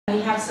We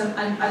have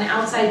an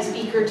outside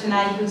speaker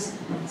tonight who's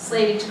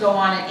slated to go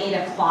on at 8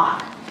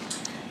 o'clock.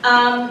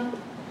 I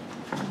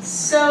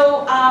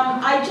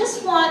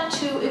just want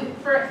to,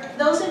 for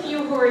those of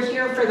you who are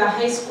here for the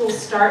high school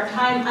start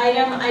time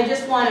item, I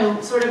just want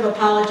to sort of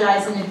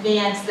apologize in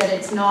advance that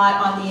it's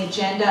not on the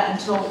agenda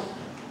until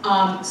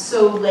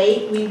so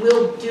late. We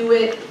will do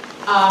it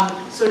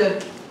sort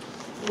of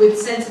with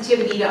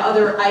sensitivity to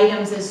other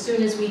items as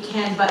soon as we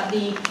can, but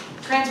the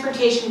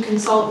transportation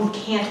consultant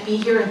can't be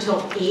here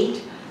until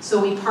 8, so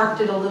we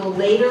parked it a little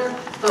later,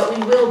 but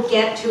we will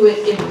get to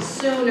it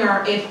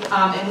sooner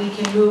and we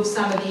can move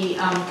some of the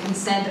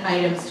consent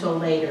items till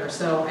later.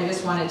 So I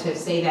just wanted to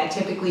say that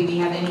typically we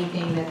have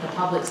anything that the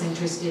public's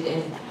interested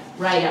in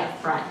right up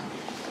front.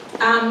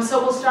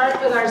 So we'll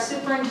start with our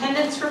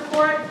superintendent's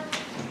report.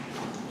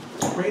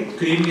 Great.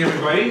 Good evening,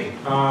 everybody.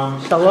 A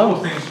couple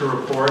of things to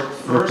report.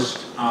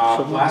 First,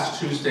 last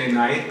Tuesday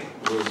night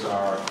was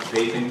our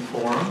vaping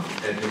forum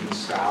at Newton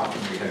South,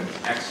 and we had an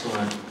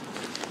excellent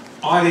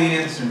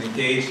audience, an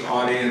engaged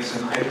audience,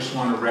 and I just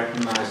want to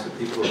recognize the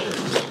people who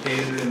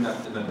participated in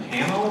the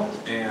panel,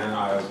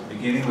 and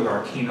beginning with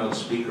our keynote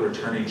speaker,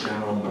 Attorney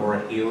General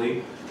Maura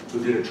Healey,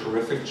 who did a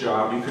terrific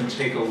job. You can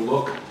take a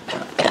look.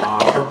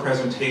 Her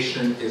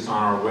presentation is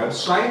on our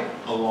website,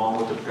 along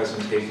with the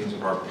presentations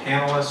of our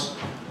panelists.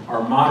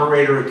 Our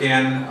moderator,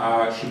 again,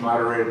 she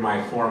moderated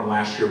my forum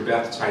last year,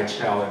 Beth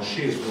Teichel, and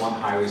she is one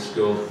highly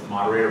skilled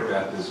moderator.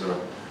 Beth is a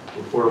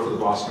reporter for the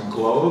Boston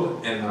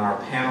Globe. And then our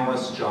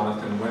panelists,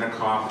 Jonathan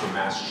Winikoff from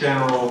Mass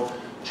General,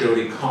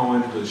 Jody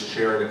Cohen, who's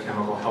chair of the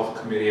Chemical Health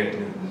Committee at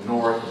Newton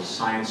North, a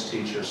science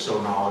teacher,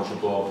 so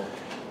knowledgeable,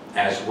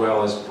 as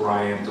well as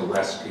Brian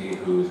Dulesky,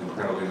 who's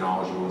incredibly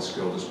knowledgeable and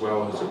skilled as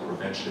well, who's a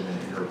prevention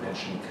and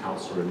intervention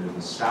counselor at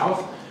Newton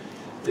South.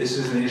 This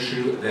is an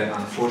issue that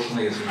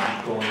unfortunately is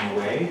not going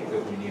away,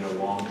 that we need a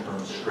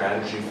long-term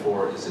strategy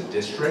for as a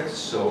district.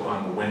 So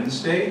on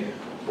Wednesday,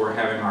 we're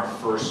having our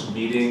first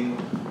meeting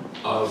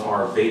of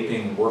our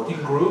vaping working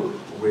group,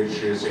 which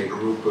is a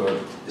group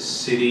of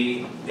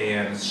city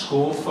and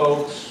school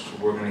folks.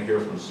 We're going to hear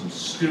from some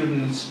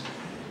students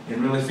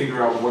and really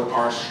figure out what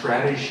our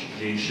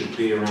strategy should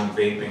be around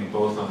vaping,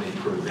 both on the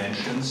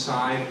prevention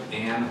side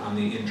and on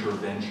the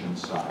intervention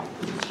side,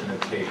 because it's going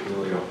to take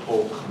really a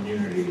whole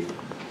community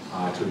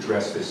to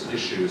address this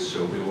issue,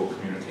 so we will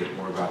communicate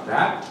more about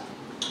that.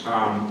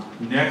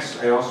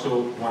 Next, I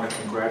also want to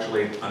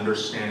congratulate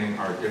Understanding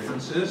Our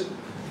Differences.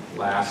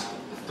 Last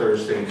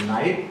Thursday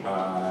night,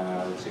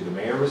 let's see, the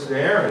mayor was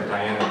there, and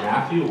Diana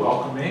Matthew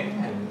welcoming,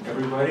 and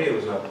everybody. It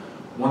was a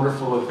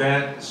wonderful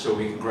event, so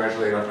we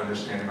congratulate our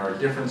Understanding Our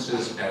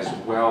Differences, as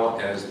well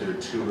as their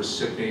two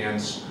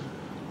recipients,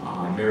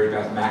 Mary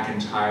Beth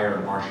McIntyre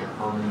and Marcia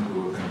Herman,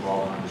 who have been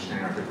involved in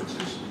Understanding Our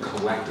Differences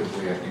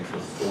collectively, I think, for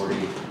 40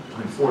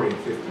 and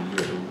 50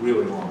 years, a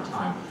really long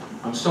time.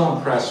 I'm so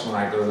impressed when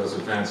I go to those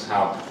events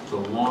how the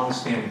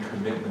long-standing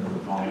commitment of the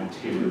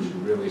volunteers, you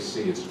really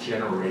see it's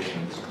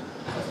generations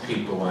of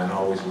people, and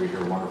always we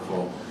hear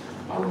wonderful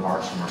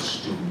remarks from our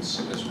students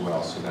as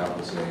well. So that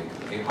was a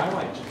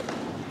highlight.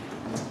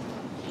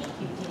 Thank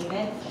you,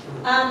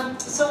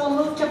 David. So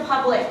we'll move to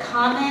public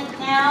comment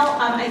now.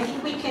 I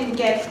think we can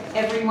get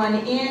everyone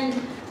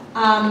in.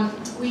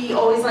 We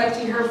always like to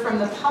hear from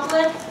the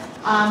public.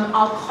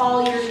 I'll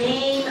call your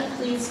name.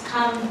 Please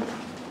come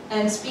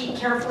and speak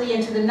carefully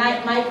into the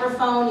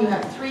microphone. You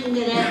have 3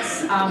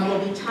 minutes.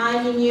 We'll be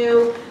timing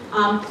you.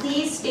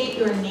 Please state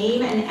your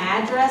name and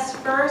address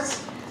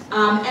first.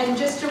 And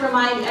just to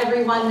remind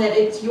everyone that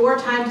it's your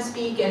time to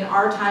speak and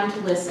our time to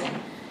listen.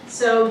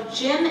 So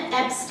Jim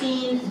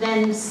Epstein,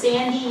 then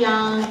Sandy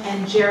Young,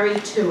 and Jerry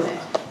Tuitt.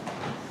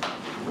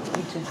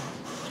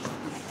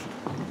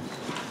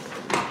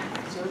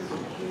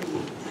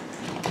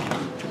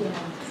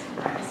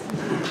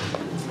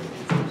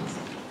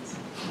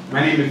 My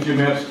name is Jim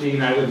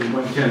Epstein. I live in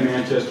 110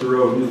 Manchester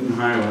Road, Newton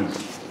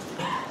Highlands.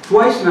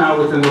 Twice now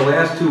within the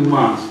last 2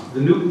 months, the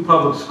Newton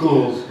Public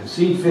Schools have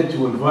seen fit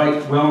to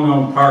invite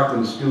well-known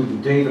Parkland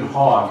student David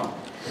Hogg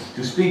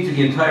to speak to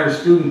the entire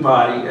student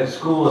body at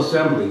school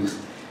assemblies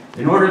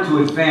in order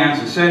to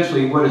advance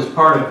essentially what is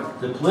part of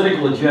the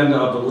political agenda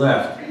of the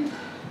left,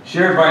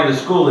 shared by the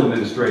school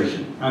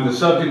administration on the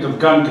subject of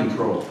gun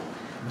control.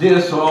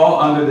 This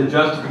all under the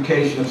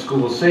justification of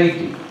school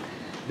safety.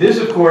 This,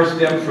 of course,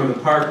 stems from the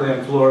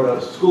Parkland,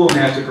 Florida school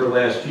massacre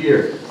last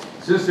year.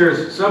 Since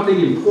there's something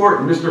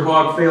important Mr.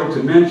 Hogg failed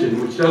to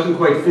mention, which doesn't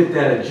quite fit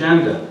that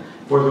agenda,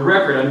 for the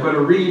record, I'm going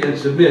to read and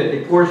submit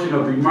a portion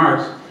of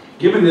remarks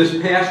given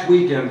this past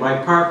weekend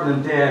by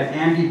Parkland dad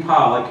Andy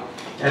Pollack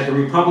at the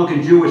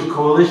Republican Jewish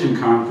Coalition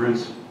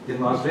Conference in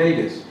Las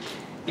Vegas.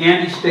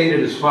 Andy stated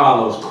as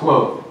follows,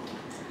 quote,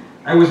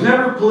 "I was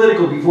never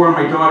political before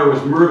my daughter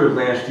was murdered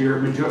last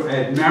year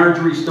at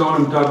Marjorie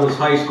Stoneham Douglas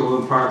High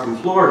School in Parkland,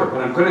 Florida.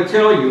 But I'm going to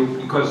tell you,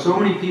 because so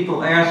many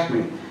people ask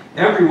me,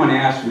 everyone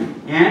asks me,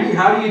 Andy,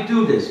 how do you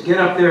do this? Get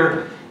up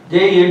there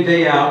day in,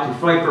 day out to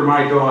fight for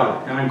my daughter.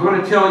 And I'm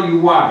going to tell you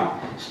why.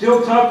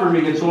 Still tough for me,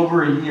 it's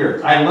over a year.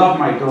 I love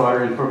my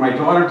daughter, and for my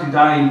daughter to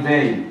die in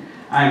vain,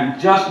 I'm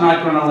just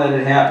not going to let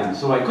it happen.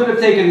 So I could have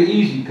taken the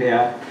easy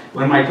path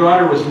when my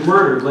daughter was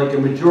murdered, like a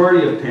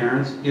majority of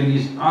parents in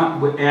these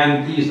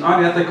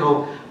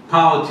unethical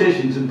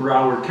politicians in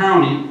Broward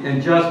County,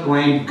 and just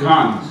blamed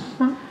guns.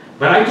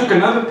 But I took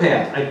another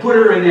path. I put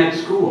her in that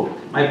school,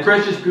 my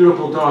precious,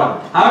 beautiful daughter.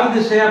 How did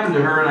this happen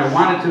to her? And I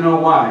wanted to know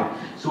why.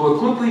 So it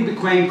quickly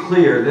became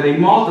clear that a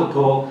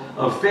multiple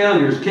of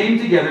failures came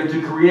together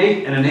to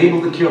create and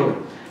enable the killer.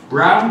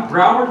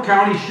 Broward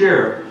County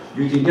Sheriff,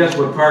 you can guess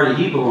what party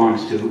he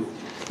belongs to,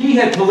 he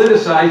had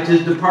politicized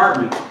his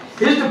department.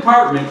 His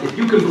department, if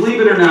you can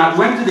believe it or not,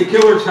 went to the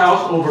killer's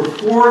house over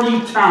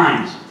 40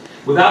 times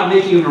without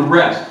making an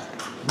arrest,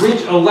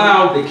 which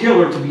allowed the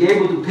killer to be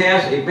able to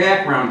pass a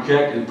background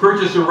check and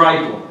purchase a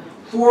rifle.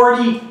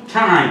 40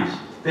 times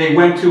they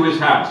went to his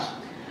house.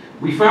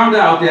 We found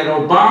out that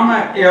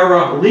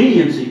Obama-era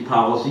leniency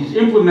policies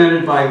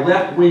implemented by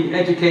left-wing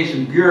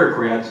education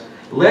bureaucrats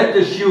let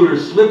the shooter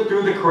slip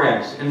through the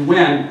cracks. And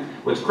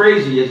what's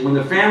crazy is when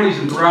the families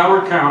in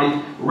Broward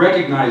County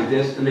recognized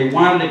this and they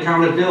wanted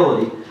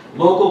accountability,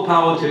 local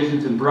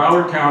politicians in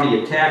Broward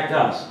County attacked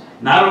us.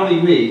 Not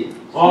only me,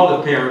 all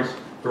the parents,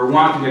 for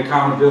wanting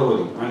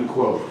accountability,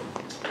 unquote.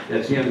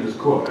 That's the end of this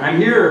quote. I'm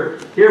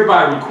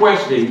hereby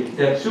requesting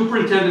that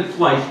Superintendent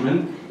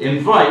Fleischman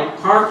invite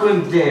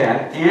Parkland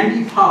dad,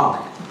 Andy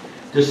Pollack,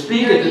 to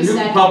speak at the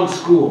Newton Public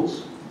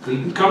Schools. He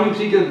can come and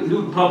speak at the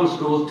Newton Public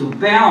Schools to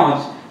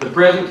balance the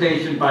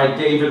presentation by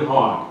David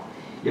Hogg.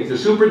 If the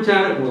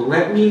superintendent will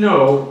let me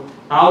know,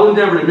 I'll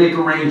endeavor to make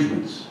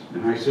arrangements.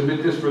 And I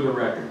submit this for the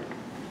record.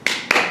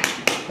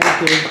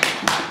 Thank you.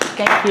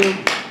 Thank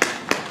you.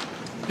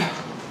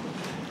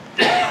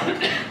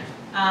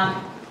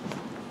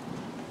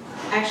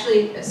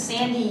 Actually,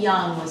 Sandy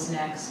Young was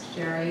next,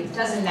 Jerry. It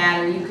doesn't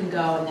matter, you can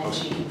go and then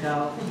she can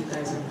go. You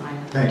guys are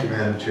fine. Thank you,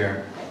 Madam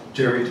Chair.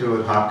 Jerry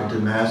Tewitt,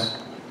 Hopkinton,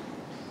 Mass.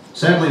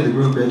 Sadly, the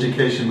group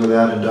Education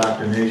Without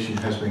Indoctrination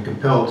has been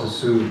compelled to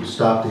sue to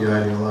stop the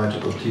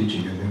ideological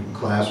teaching in Newton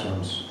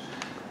classrooms.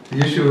 The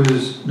issue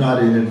is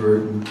not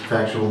inadvertent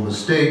factual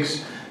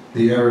mistakes.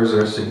 The errors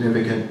are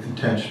significant,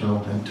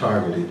 intentional, and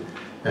targeted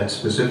at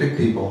specific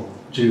people,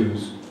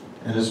 Jews,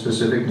 and a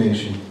specific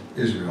nation,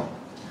 Israel.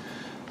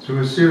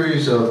 Through a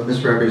series of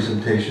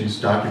misrepresentations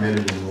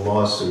documented in the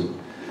lawsuit,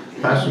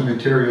 classroom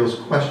materials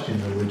question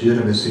the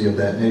legitimacy of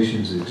that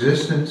nation's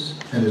existence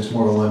and its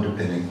moral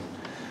underpinning.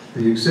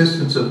 The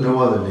existence of no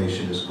other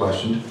nation is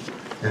questioned,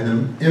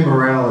 and the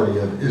immorality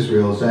of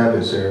Israel's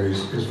adversaries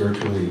is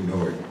virtually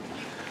ignored.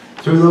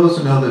 Through those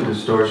and other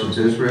distortions,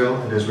 Israel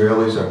and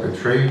Israelis are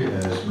portrayed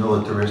as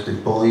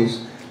militaristic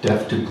bullies,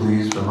 deaf to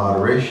pleas for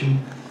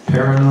moderation,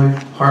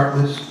 paranoid,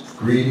 heartless,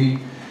 greedy,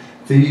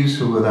 thieves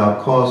who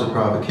without cause or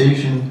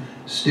provocation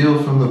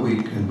steal from the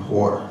weak and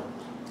poor.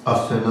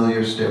 A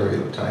familiar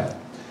stereotype.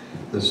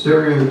 The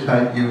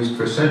stereotype used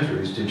for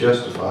centuries to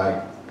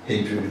justify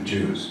hatred of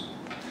Jews.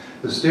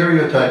 The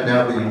stereotype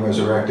now being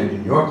resurrected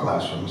in your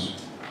classrooms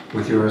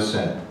with your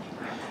assent.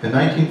 In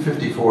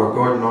 1954,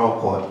 Gordon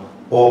Allport,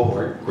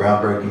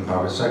 groundbreaking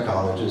Harvard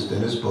psychologist,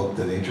 in his book,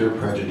 The Nature of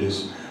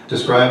Prejudice,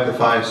 described the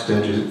 5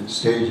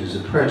 stages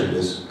of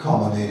prejudice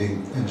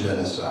culminating in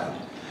genocide.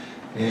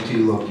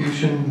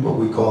 Anti-locution, what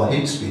we call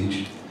hate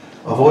speech,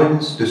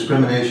 avoidance,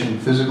 discrimination,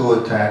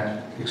 physical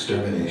attack,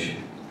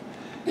 extermination.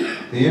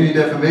 The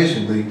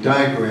Anti-Defamation League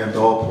diagrammed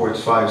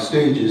Allport's 5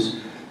 stages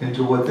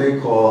into what they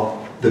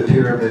call the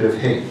pyramid of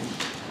hate.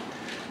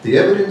 The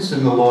evidence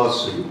in the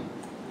lawsuit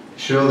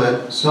show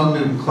that some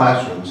Newton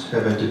classrooms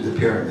have entered the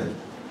pyramid.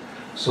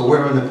 So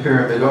where in the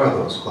pyramid are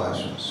those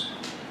classrooms?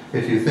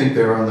 If you think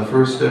they're on the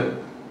first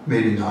step,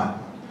 maybe not.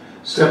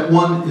 Step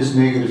 1 is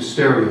negative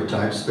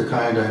stereotypes, the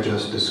kind I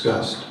just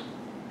discussed.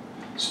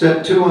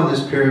 Step 2 on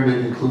this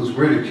pyramid includes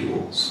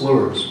ridicule,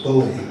 slurs,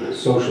 bullying,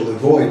 social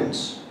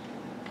avoidance.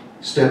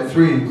 Step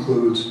 3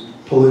 includes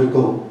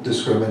political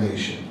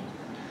discrimination.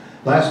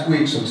 Last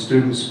week, some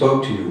students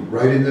spoke to you,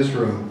 right in this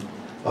room,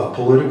 of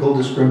political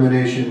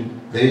discrimination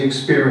they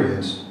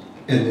experienced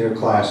in their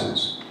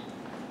classes.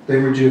 They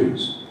were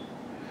Jews.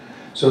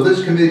 So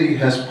this committee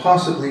has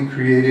possibly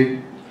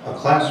created a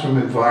classroom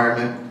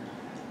environment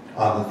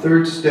on the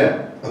 3rd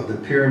step of the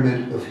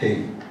pyramid of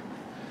hate,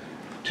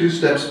 2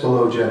 steps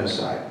below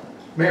genocide.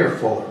 Mayor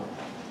Fuller,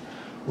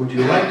 would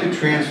you like to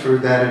transfer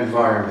that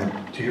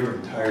environment to your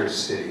entire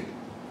city?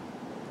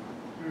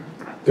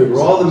 For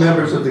all the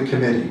members of the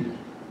committee,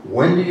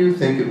 when do you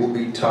think it will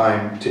be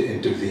time to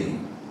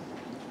intervene?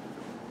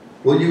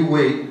 Will you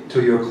wait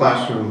till your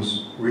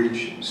classrooms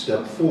reach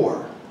step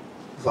 4,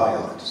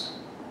 violence?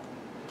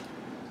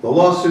 The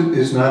lawsuit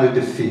is not a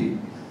defeat.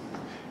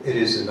 It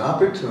is an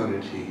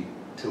opportunity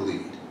to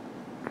lead.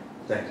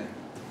 Thank you.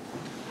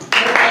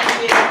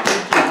 Thank you.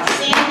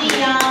 Sandy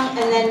Young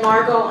and then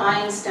Margot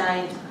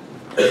Einstein.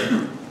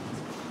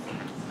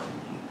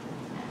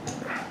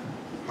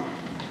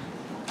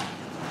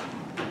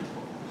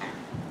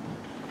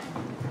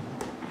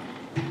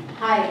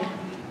 Hi,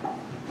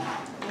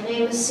 my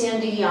name is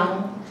Sandy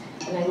Young,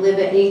 and I live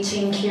at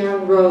 18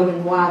 Karen Road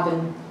in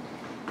Waban.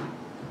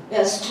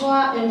 As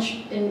taught in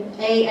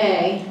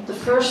AA, the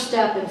first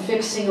step in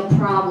fixing a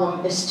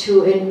problem is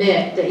to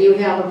admit that you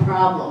have a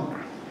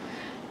problem.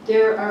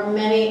 There are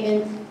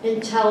many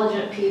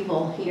intelligent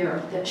people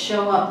here that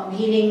show up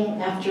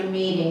meeting after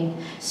meeting,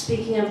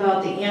 speaking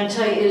about the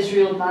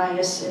anti-Israel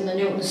bias in the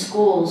Newton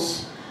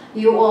schools.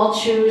 You all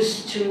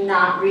choose to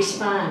not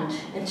respond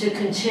and to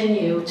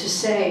continue to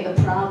say the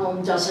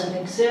problem doesn't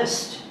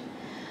exist.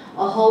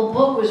 A whole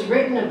book was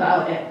written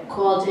about it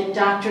called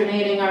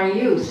Indoctrinating Our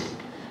Youth.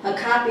 A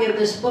copy of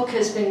this book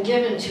has been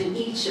given to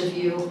each of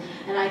you,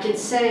 and I can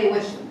say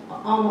with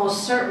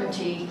almost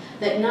certainty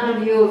that none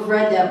of you have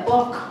read that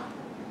book.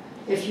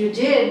 If you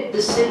did,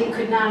 the city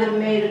could not have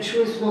made a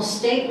truthful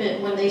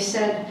statement when they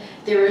said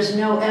there is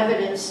no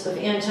evidence of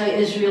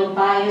anti-Israel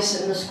bias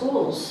in the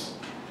schools.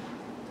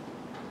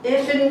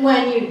 If and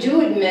when you do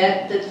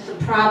admit that the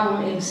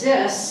problem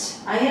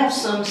exists, I have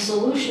some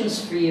solutions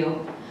for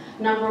you.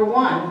 Number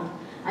one,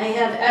 I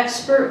have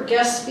expert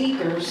guest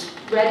speakers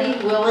ready,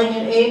 willing,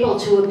 and able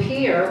to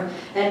appear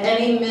at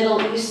any Middle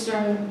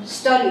Eastern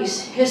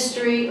studies,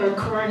 history, or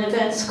current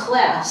events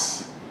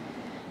class.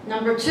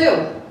 Number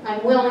two,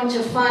 I'm willing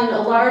to fund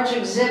a large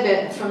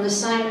exhibit from the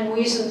Simon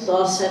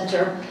Wiesenthal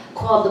Center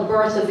called The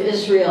Birth of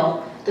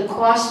Israel. The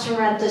cost to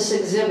rent this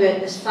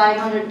exhibit is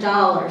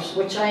 $500,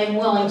 which I am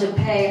willing to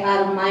pay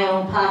out of my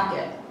own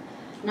pocket.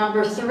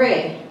 Number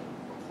three,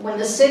 when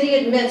the city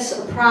admits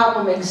a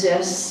problem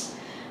exists,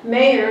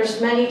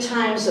 mayors many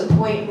times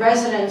appoint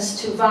residents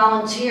to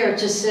volunteer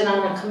to sit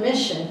on a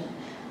commission.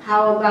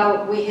 How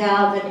about we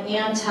have an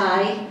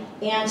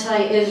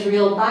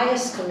anti-Israel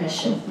bias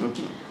commission?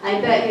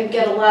 I bet you'd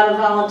get a lot of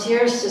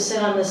volunteers to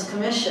sit on this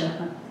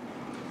commission.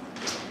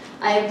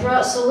 I have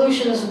brought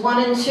solutions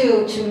 1 and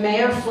 2 to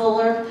Mayor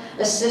Fuller,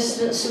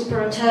 Assistant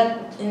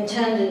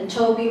Superintendent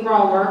Toby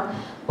Romer,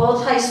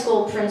 both high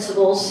school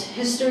principals,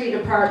 history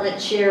department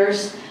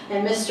chairs,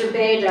 and Mr.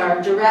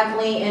 Badar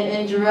directly and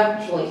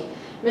indirectly.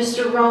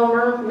 Mr.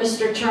 Romer,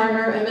 Mr.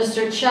 Turner, and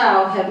Mr.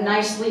 Chow have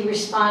nicely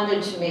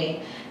responded to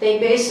me. They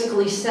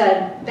basically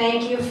said,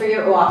 thank you for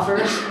your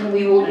offers, and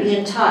we will be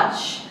in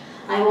touch.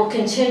 I will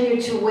continue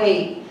to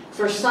wait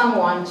for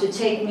someone to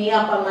take me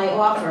up on my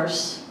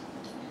offers.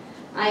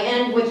 I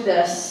end with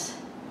this.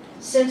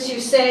 Since you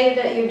say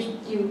that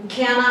you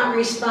cannot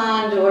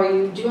respond or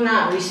you do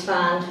not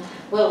respond,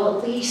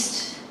 will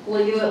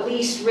you at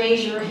least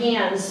raise your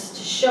hands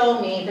to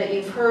show me that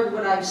you've heard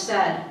what I've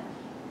said?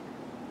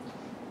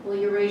 Will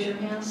you raise your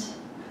hands?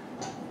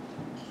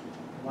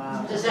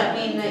 Wow. Does that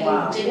mean that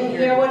you didn't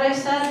hear what I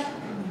said?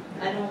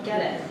 I don't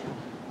get it.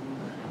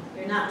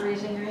 You're not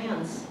raising your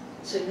hands,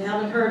 so you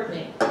haven't heard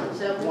me. Is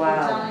that what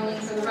you're telling me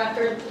for the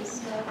record?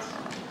 Okay.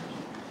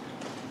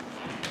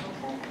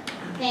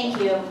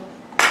 Thank you.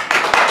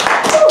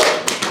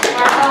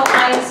 Marco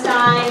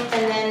Einstein,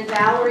 and then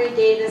Valerie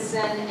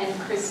Davison and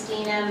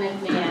Christina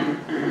McMahon.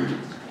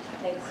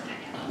 Thanks.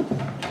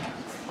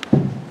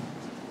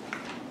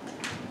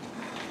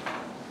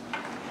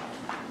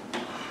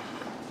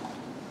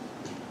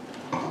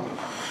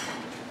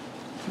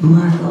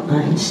 Marco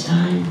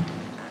Einstein,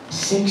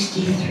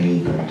 63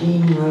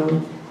 Bardeen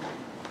Road,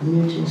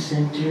 Newton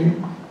Center.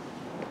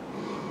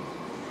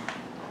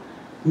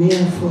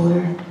 Mayor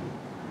Fuller,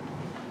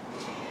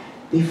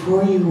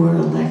 before you were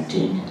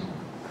elected,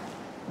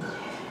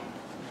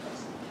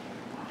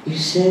 you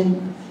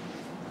said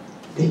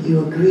that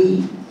you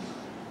agreed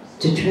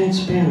to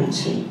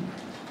transparency.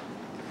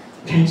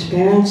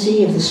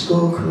 Transparency of the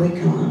school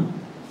curriculum.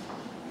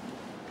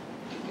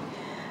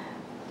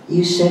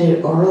 You said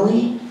it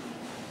orally,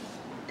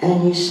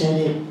 and you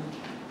said it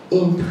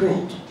in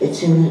print.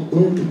 It's in the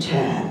Newton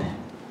tab.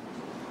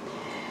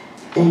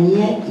 And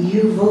yet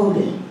you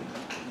voted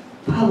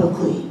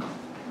publicly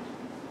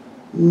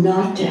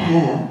not to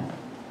have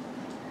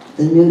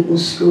the Newton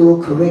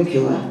school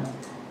curricula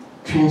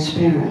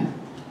transparent.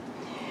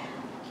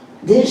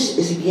 This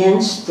is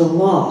against the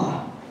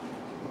law.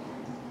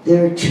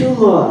 There are 2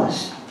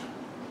 laws.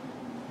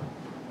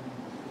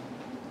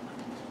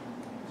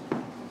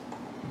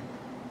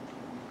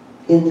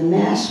 In the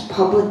Mass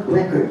Public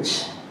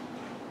Records.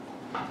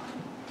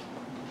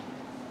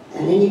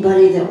 And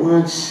anybody that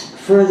wants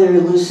further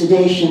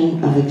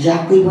elucidation of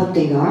exactly what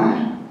they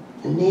are,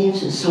 the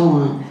names and so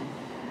on,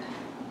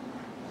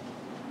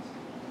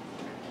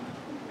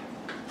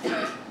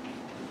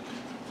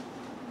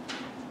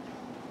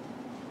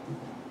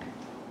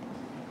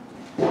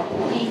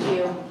 Thank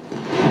you.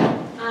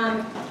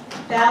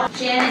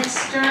 Janet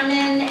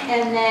Sturman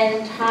and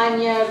then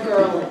Tanya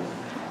Gerlin.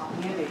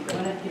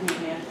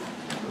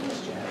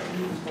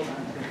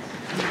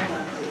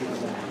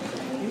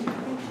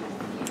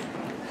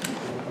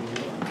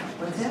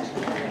 What's that?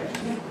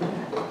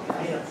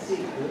 I don't see.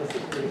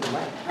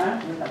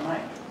 Huh? With the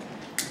mic.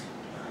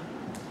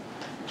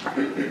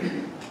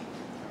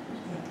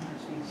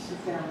 Sit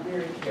down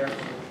very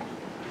carefully.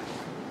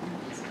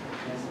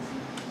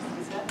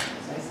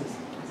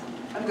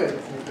 I'm good.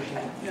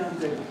 No, I'm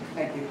good.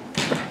 Thank you.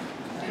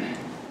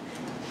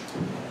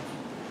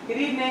 Good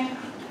evening.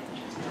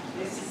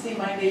 Nice to see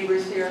my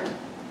neighbors here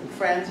and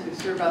friends who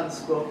serve on the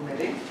school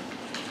committee.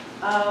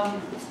 I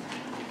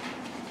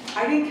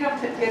didn't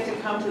get to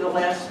come to the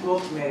last school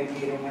committee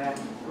meeting, and I'm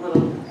a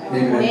little...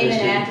 Name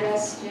and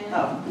address, Jan.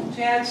 Oh,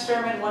 Janet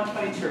Sturman,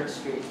 120 Church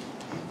Street.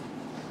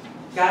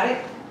 Got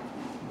it?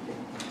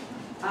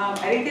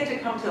 I didn't get to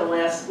come to the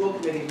last school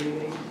committee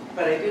meeting,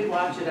 but I did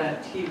watch it on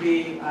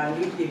TV, on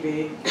new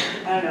TV,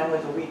 I don't know,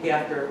 like a week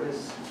after it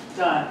was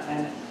done,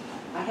 and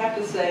I have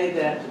to say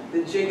that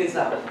the jig is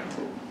up.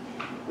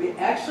 We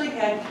actually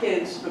had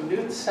kids from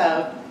Newton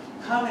South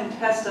come and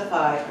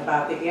testify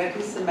about the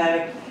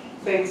anti-Semitic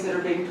things that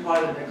are being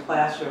taught in their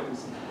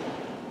classrooms.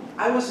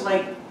 I was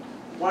like,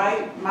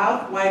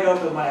 mouth wide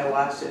open when I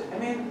watched it. I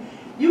mean,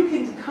 you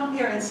can come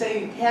here and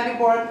say you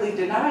categorically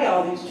deny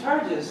all these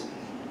charges,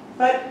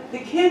 but the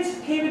kids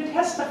came and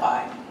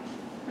testified.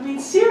 I mean,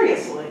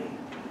 seriously.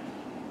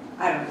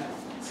 I don't know.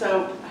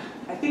 So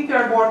I think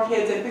there are more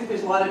kids. I think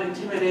there's a lot of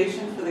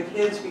intimidation for the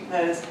kids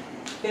because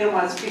they don't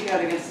want to speak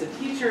out against the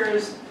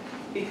teachers,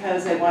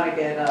 because they want to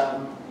get,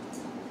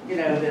 you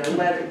know, their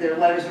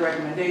letters of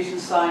recommendation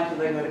signed till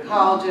they go to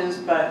colleges.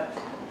 But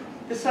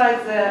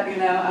besides that, you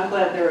know, I'm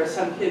glad there are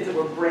some kids that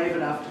were brave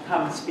enough to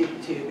come and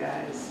speak to you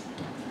guys.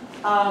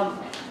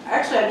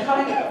 Actually,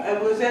 I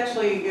was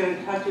actually going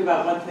to talk to you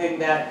about one thing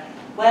that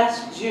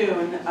last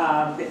June, the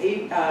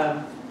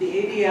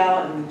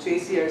ADL and the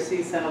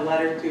JCRC sent a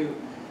letter to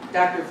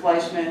Dr.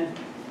 Fleischman,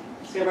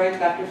 is that right,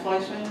 Dr.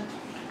 Fleischman?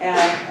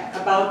 And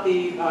about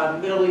the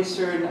Middle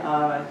Eastern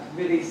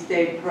Mideast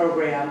Day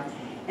program.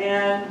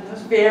 And it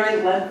was a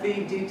very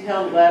lengthy,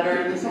 detailed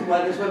letter, and some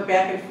letters went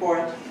back and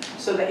forth.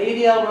 So the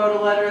ADL wrote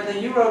a letter, and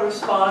then you wrote a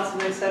response,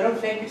 and they said, oh,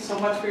 thank you so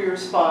much for your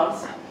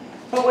response.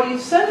 But what you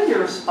said in your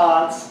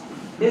response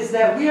is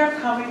that we are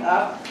coming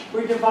up,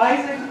 we're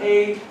devising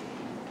a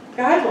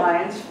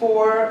guidelines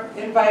for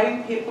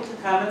inviting people to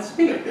come and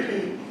speak.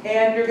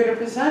 And you're going to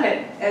present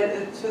it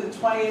to the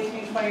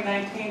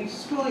 2018-2019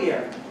 school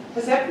year.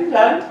 Has that been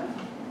done?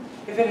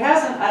 If it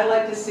hasn't, I'd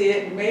like to see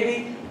it.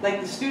 Maybe, like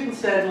the student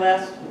said the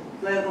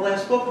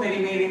last school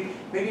committee meeting,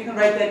 maybe you can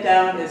write that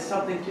down as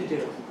something to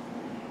do.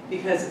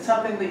 Because it's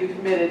something that you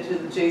committed to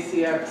the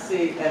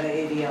JCRC and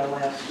the ADL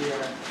last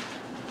year.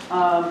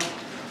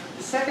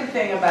 The second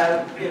thing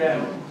about, you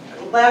know,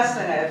 the last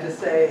thing I have to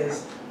say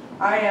is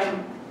I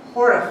am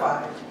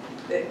horrified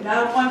that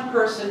not one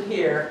person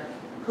here,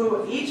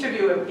 who each of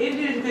you have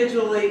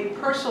individually,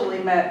 personally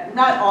met,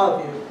 not all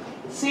of you,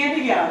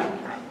 Sandy Young,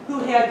 who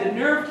had the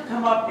nerve to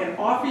come up and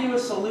offer you a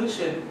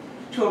solution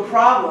to a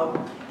problem,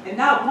 and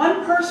not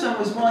one person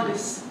was willing to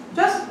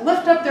just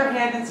lift up their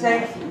hand and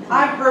say,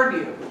 I heard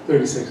you.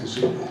 30 seconds.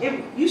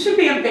 You should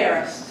be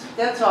embarrassed,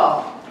 that's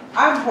all.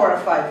 I'm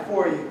horrified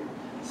for you.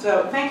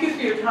 So thank you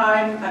for your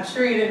time. I'm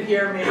sure you didn't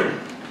hear me,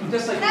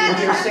 just like you didn't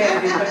hear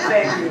Sandy, but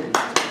thank you.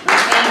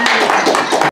 Thank you.